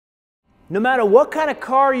No matter what kind of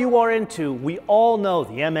car you are into, we all know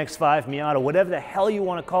the MX-5 Miata, whatever the hell you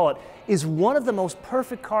want to call it, is one of the most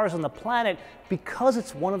perfect cars on the planet because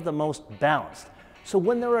it's one of the most balanced. So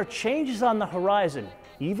when there are changes on the horizon,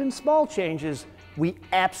 even small changes, we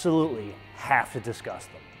absolutely have to discuss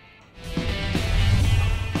them.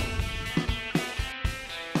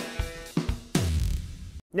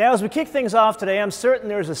 Now, as we kick things off today, I'm certain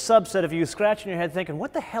there's a subset of you scratching your head thinking,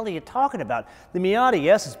 what the hell are you talking about? The Miata,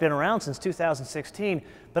 yes, it's been around since 2016,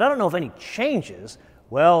 but I don't know of any changes.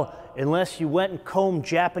 Well, unless you went and combed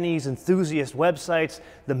Japanese enthusiast websites,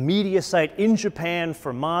 the media site in Japan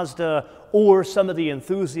for Mazda, or some of the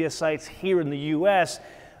enthusiast sites here in the US,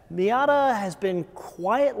 Miata has been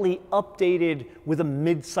quietly updated with a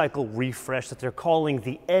mid-cycle refresh that they're calling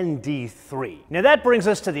the ND3. Now that brings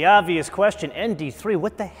us to the obvious question, ND3,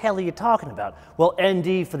 what the hell are you talking about? Well,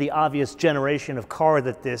 ND for the obvious generation of car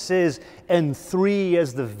that this is, and 3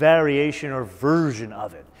 as the variation or version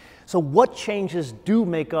of it. So what changes do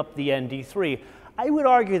make up the ND3? I would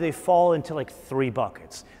argue they fall into like 3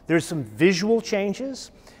 buckets. There's some visual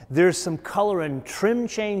changes, there's some color and trim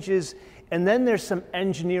changes, and then there's some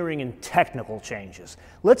engineering and technical changes.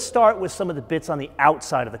 Let's start with some of the bits on the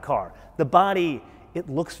outside of the car. The body, it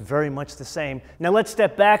looks very much the same. Now let's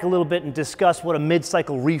step back a little bit and discuss what a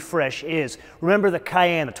mid-cycle refresh is. Remember the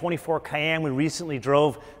Cayenne, the 24 Cayenne we recently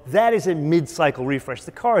drove? That is a mid-cycle refresh.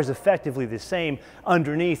 The car is effectively the same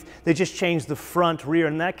underneath. They just changed the front, rear.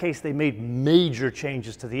 In that case, they made major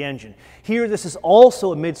changes to the engine. Here, this is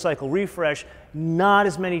also a mid-cycle refresh. Not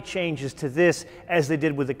as many changes to this as they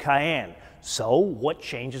did with the Cayenne. So what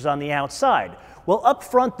changes on the outside? Well, up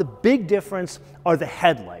front, the big difference are the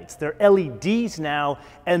headlights. They're LEDs now,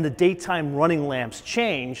 and the daytime running lamps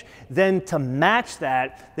change. Then to match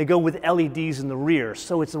that, they go with LEDs in the rear.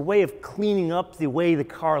 So it's a way of cleaning up the way the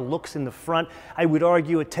car looks in the front. I would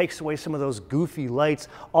argue it takes away some of those goofy lights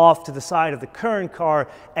off to the side of the current car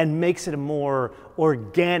and makes it a more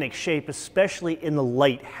organic shape, especially in the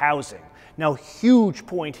light housing. Now, huge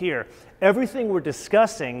point here. Everything we're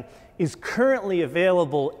discussing is currently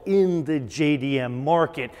available in the JDM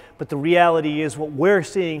market, but the reality is what we're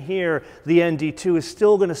seeing here, the ND2, is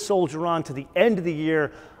still going to soldier on to the end of the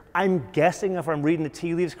year. I'm guessing, if I'm reading the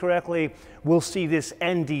tea leaves correctly, we'll see this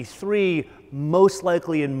ND3 most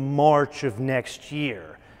likely in March of next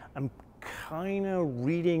year. I'm kind of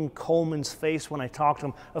reading Coleman's face when I talk to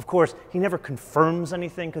him. Of course, he never confirms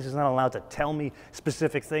anything because he's not allowed to tell me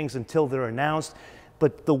specific things until they're announced,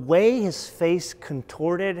 but the way his face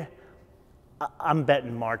contorted, I'm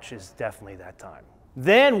betting March is definitely that time.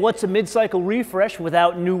 Then what's a mid-cycle refresh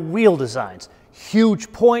without new wheel designs?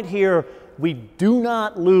 Huge point here, we do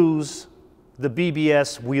not lose the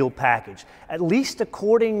BBS wheel package. At least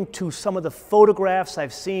according to some of the photographs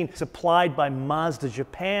I've seen supplied by Mazda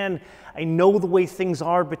Japan. I know the way things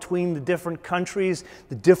are between the different countries.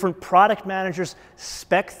 The different product managers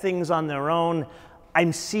spec things on their own.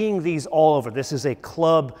 I'm seeing these all over. This is a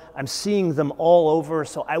club. I'm seeing them all over,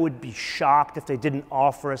 so I would be shocked if they didn't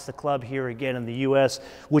offer us the club here again in the US,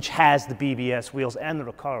 which has the BBS wheels and the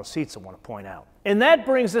Recaro seats, I want to point out. And that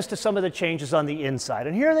brings us to some of the changes on the inside.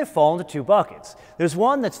 And here they fall into 2 buckets. There's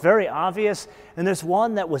one that's very obvious, and there's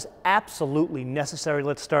one that was absolutely necessary.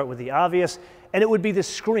 Let's start with the obvious, and it would be the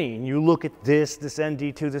screen. You look at this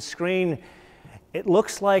ND2, the screen, it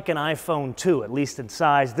looks like an iPhone 2, at least in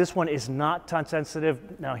size. This one is not touch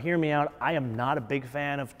sensitive. Now hear me out, I am not a big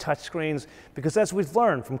fan of touchscreens because as we've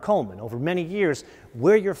learned from Coleman over many years,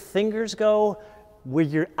 where your fingers go, where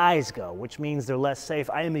your eyes go, which means they're less safe.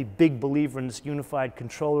 I am a big believer in this unified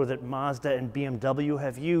controller that Mazda and BMW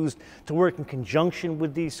have used to work in conjunction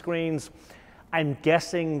with these screens. I'm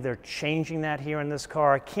guessing they're changing that here in this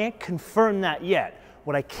car. I can't confirm that yet.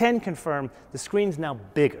 What I can confirm, the screen's now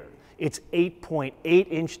bigger. It's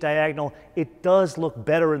 8.8-inch diagonal. It does look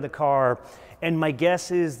better in the car. And my guess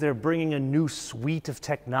is they're bringing a new suite of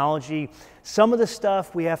technology. Some of the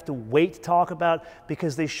stuff we have to wait to talk about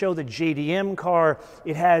because they show the JDM car.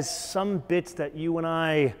 It has some bits that you and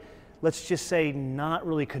I, let's just say, not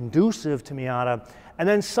really conducive to Miata. And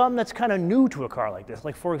then some that's kind of new to a car like this.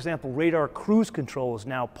 Like, for example, radar cruise control is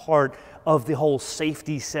now part of the whole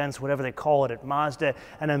safety sense, whatever they call it at Mazda,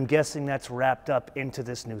 and I'm guessing that's wrapped up into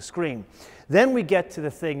this new screen. Then we get to the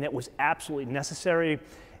thing that was absolutely necessary,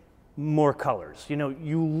 more colors. You know,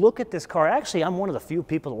 you look at this car, actually I'm one of the few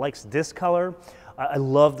people that likes this color. I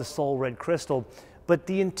love the Soul Red Crystal. But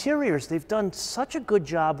the interiors, they've done such a good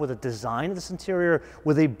job with the design of this interior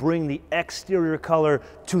where they bring the exterior color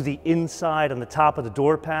to the inside on the top of the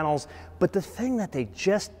door panels. But the thing that they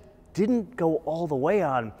just didn't go all the way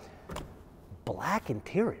on, black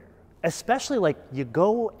interior. especially like you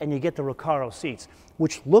go and you get the Recaro seats,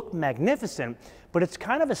 which look magnificent, but it's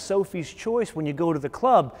kind of a Sophie's choice when you go to the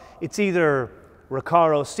club. It's either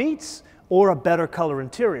Recaro seats or a better color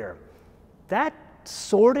interior. That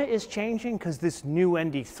sorta is changing because this new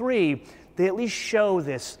ND3, they at least show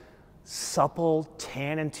this supple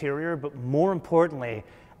tan interior, but more importantly,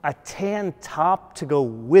 a tan top to go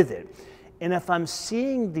with it. And if I'm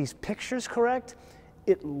seeing these pictures correct,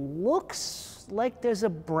 it looks like there's a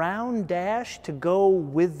brown dash to go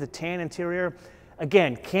with the tan interior.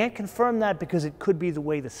 Again, can't confirm that because it could be the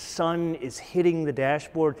way the sun is hitting the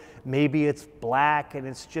dashboard. Maybe it's black and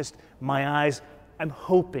it's just my eyes. I'm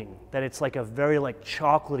hoping that it's like a very like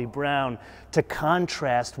chocolatey brown to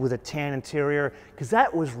contrast with a tan interior, because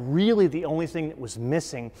that was really the only thing that was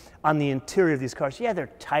missing on the interior of these cars. Yeah,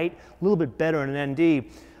 they're tight, a little bit better in an ND,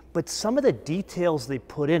 but some of the details they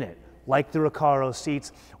put in it, like the Recaro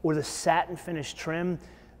seats or the satin finish trim,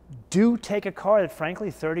 do take a car that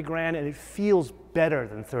frankly 30 grand and it feels better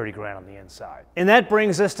than 30 grand on the inside. And that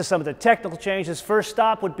brings us to some of the technical changes. First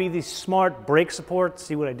stop would be the smart brake support.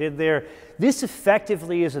 See what I did there? This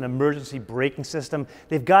effectively is an emergency braking system.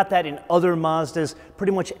 They've got that in other Mazdas.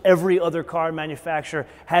 Pretty much every other car manufacturer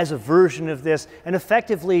has a version of this. And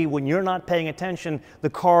effectively, when you're not paying attention, the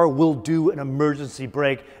car will do an emergency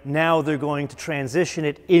brake. Now they're going to transition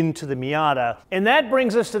it into the Miata. And that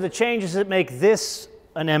brings us to the changes that make this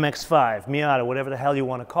an MX-5, Miata, whatever the hell you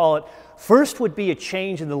want to call it. First would be a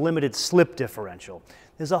change in the limited slip differential.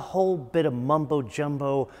 There's a whole bit of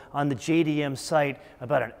mumbo-jumbo on the JDM site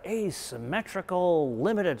about an asymmetrical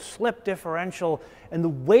limited slip differential, and the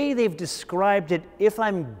way they've described it, if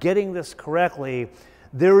I'm getting this correctly,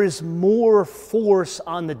 there is more force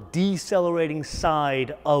on the decelerating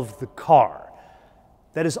side of the car.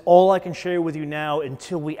 That is all I can share with you now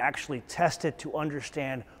until we actually test it to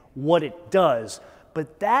understand what it does.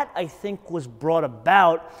 But that, I think, was brought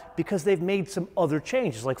about because they've made some other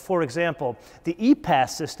changes. Like, for example, the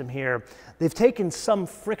E-Pass system here, they've taken some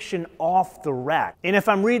friction off the rack. And if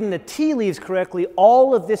I'm reading the tea leaves correctly,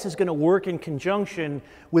 all of this is going to work in conjunction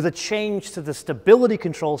with a change to the stability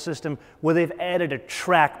control system where they've added a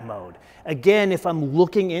track mode. Again, if I'm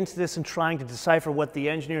looking into this and trying to decipher what the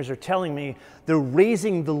engineers are telling me, they're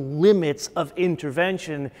raising the limits of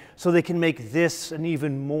intervention so they can make this an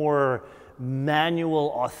even more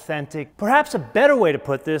manual, authentic. Perhaps a better way to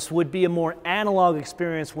put this would be a more analog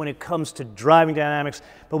experience when it comes to driving dynamics,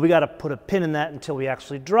 but we got to put a pin in that until we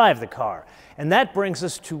actually drive the car. And that brings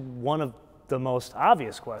us to one of the most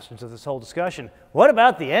obvious questions of this whole discussion. What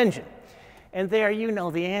about the engine? And there you know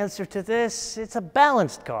the answer to this. It's a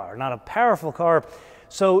balanced car, not a powerful car.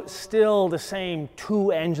 So still the same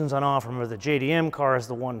two engines on offer. Remember, the JDM car is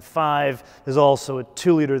the 1.5. There's also a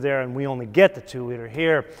 2-liter there, and we only get the 2-liter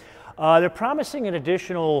here. They're promising an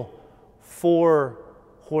additional 4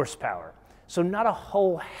 horsepower. So not a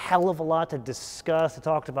whole hell of a lot to discuss. They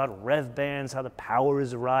talked about rev bands, how the power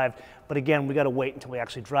has arrived. But again, we got to wait until we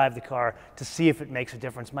actually drive the car to see if it makes a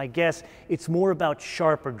difference. My guess, it's more about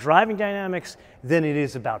sharper driving dynamics than it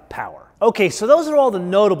is about power. Okay, so those are all the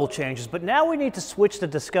notable changes. But now we need to switch the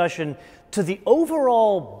discussion to the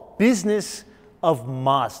overall business of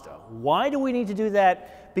Mazda. Why do we need to do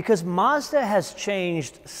that? Because Mazda has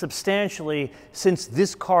changed substantially since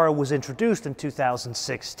this car was introduced in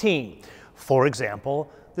 2016. For example,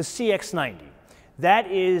 the CX-90. That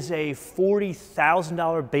is a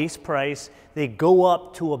 $40,000 base price. They go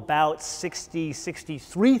up to about $60,000,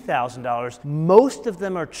 $63,000. Most of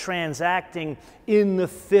them are transacting in the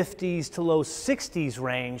 50s to low 60s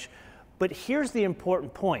range. But here's the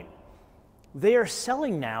important point. They are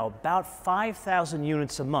selling now about 5,000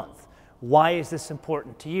 units a month. Why is this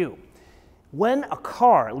important to you? When a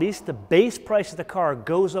car, at least the base price of the car,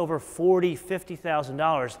 goes over $40,000,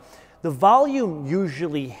 $50,000, the volume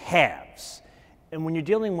usually halves. And when you're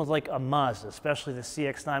dealing with like a Mazda, especially the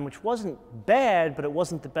CX-9, which wasn't bad, but it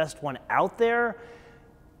wasn't the best one out there,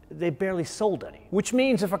 they barely sold any. Which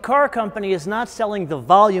means if a car company is not selling the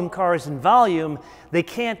volume cars in volume, they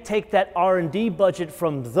can't take that R&D budget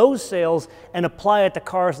from those sales and apply it to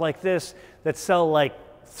cars like this that sell like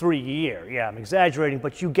 3 a year. Yeah, I'm exaggerating,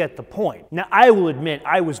 but you get the point. Now, I will admit,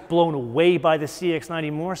 I was blown away by the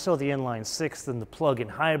CX-90, more so the inline 6 than the plug-in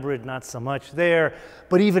hybrid, not so much there.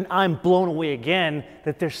 But even I'm blown away again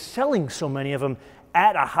that they're selling so many of them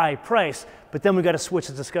at a high price. But then we got to switch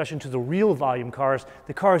the discussion to the real volume cars,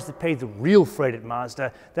 the cars that pay the real freight at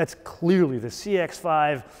Mazda. That's clearly the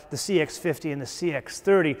CX-5, the CX-50, and the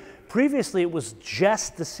CX-30. Previously, it was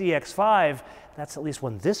just the CX-5. That's at least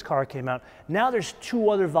when this car came out. Now there's 2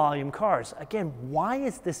 other volume cars. Again, why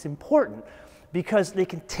is this important? Because they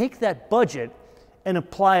can take that budget and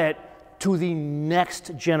apply it to the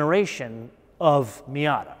next generation of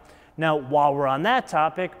Miata. Now, while we're on that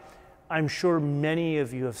topic, I'm sure many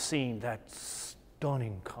of you have seen that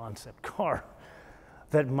stunning concept car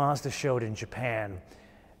that Mazda showed in Japan.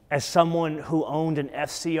 As someone who owned an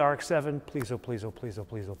FC RX-7, please, oh please, oh please, oh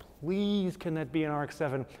please, oh please, can that be an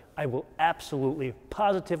RX-7? I will absolutely,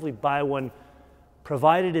 positively buy one,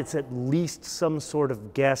 provided it's at least some sort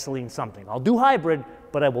of gasoline something. I'll do hybrid,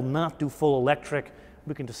 but I will not do full electric.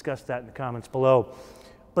 We can discuss that in the comments below.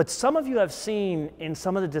 But some of you have seen in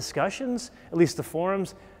some of the discussions, at least the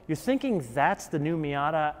forums, you're thinking that's the new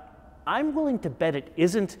Miata. I'm willing to bet it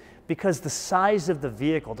isn't, because the size of the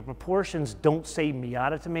vehicle, the proportions don't say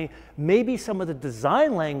Miata to me. Maybe some of the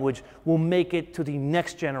design language will make it to the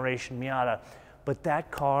next generation Miata. But that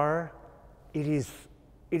car, it is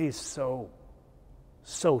so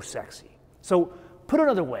sexy. So put it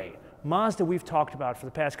another way, Mazda we've talked about for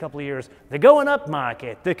the past couple of years, they're going up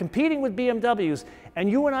market, they're competing with BMWs, and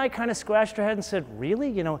you and I kind of scratched our head and said, really?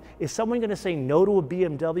 You know, is someone going to say no to a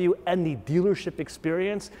BMW and the dealership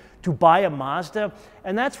experience to buy a Mazda?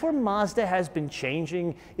 And that's where Mazda has been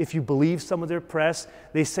changing. If you believe some of their press,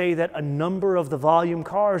 they say that a number of the volume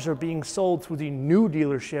cars are being sold through the new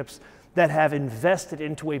dealerships that have invested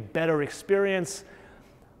into a better experience.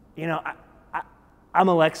 You know, I'm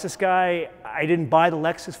a Lexus guy. I didn't buy the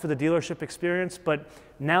Lexus for the dealership experience, but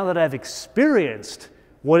now that I've experienced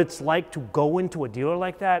what it's like to go into a dealer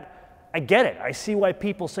like that, I get it. I see why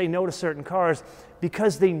people say no to certain cars,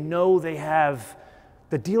 because they know they have,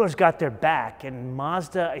 the dealer's got their back, and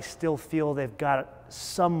Mazda, I still feel they've got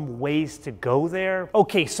some ways to go there.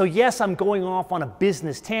 Okay, so yes, I'm going off on a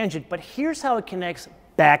business tangent, but here's how it connects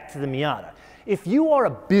back to the Miata. If you are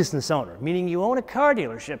a business owner, meaning you own a car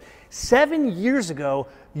dealership, 7 years ago,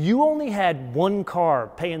 you only had one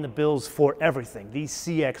car paying the bills for everything, the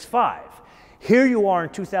CX-5. Here you are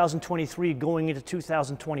in 2023 going into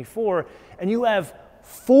 2024, and you have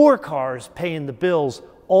 4 cars paying the bills,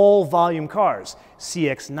 all volume cars,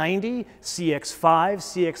 CX-90, CX-5,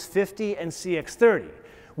 CX-50, and CX-30,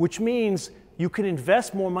 which means you can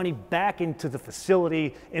invest more money back into the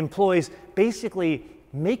facility, employees, basically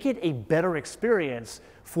make it a better experience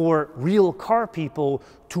for real car people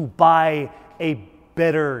to buy a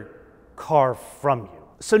better car from you.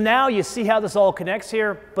 So now you see how this all connects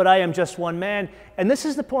here, but I am just one man, and this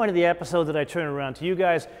is the point of the episode that I turn around to you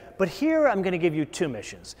guys, but here I'm going to give you 2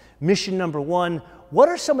 missions. Mission number 1, what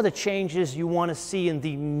are some of the changes you want to see in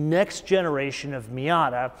the next generation of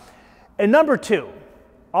Miata? And number 2,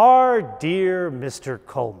 our dear Mr.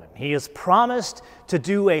 Coleman. He has promised to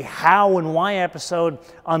do a how and why episode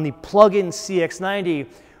on the plug-in CX-90,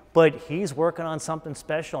 but he's working on something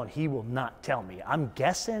special and he will not tell me. I'm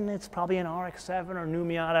guessing it's probably an RX-7 or new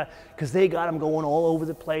Miata, because they got him going all over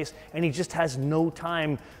the place and he just has no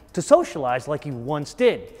time to socialize like he once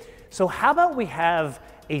did. So how about we have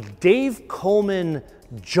a Dave Coleman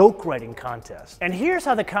joke writing contest? And here's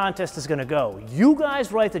how the contest is going to go. You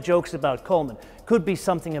guys write the jokes about Coleman. Could be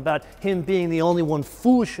something about him being the only one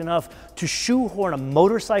foolish enough to shoehorn a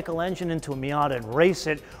motorcycle engine into a Miata and race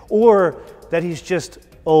it, or that he's just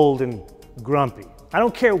old and grumpy. I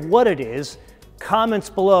don't care what it is. Comments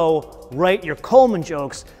below, write your Coleman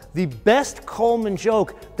jokes. The best Coleman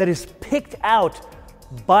joke that is picked out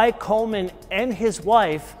by Coleman and his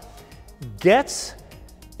wife gets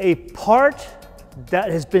a part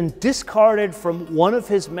that has been discarded from one of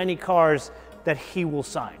his many cars that he will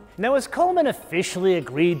sign. Now, has Coleman officially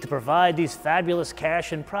agreed to provide these fabulous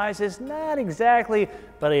cash and prizes? Not exactly,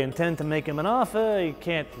 but I intend to make him an offer he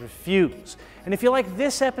can't refuse. And if you like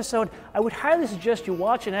this episode, I would highly suggest you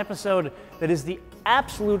watch an episode that is the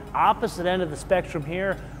absolute opposite end of the spectrum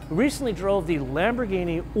here. We recently drove the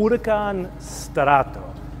Lamborghini Huracan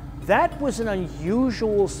Starato. That was an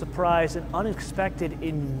unusual surprise and unexpected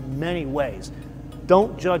in many ways.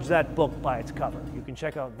 Don't judge that book by its cover. You can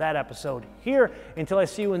check out that episode here. Until I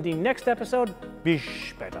see you in the next episode, bis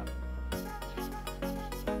später.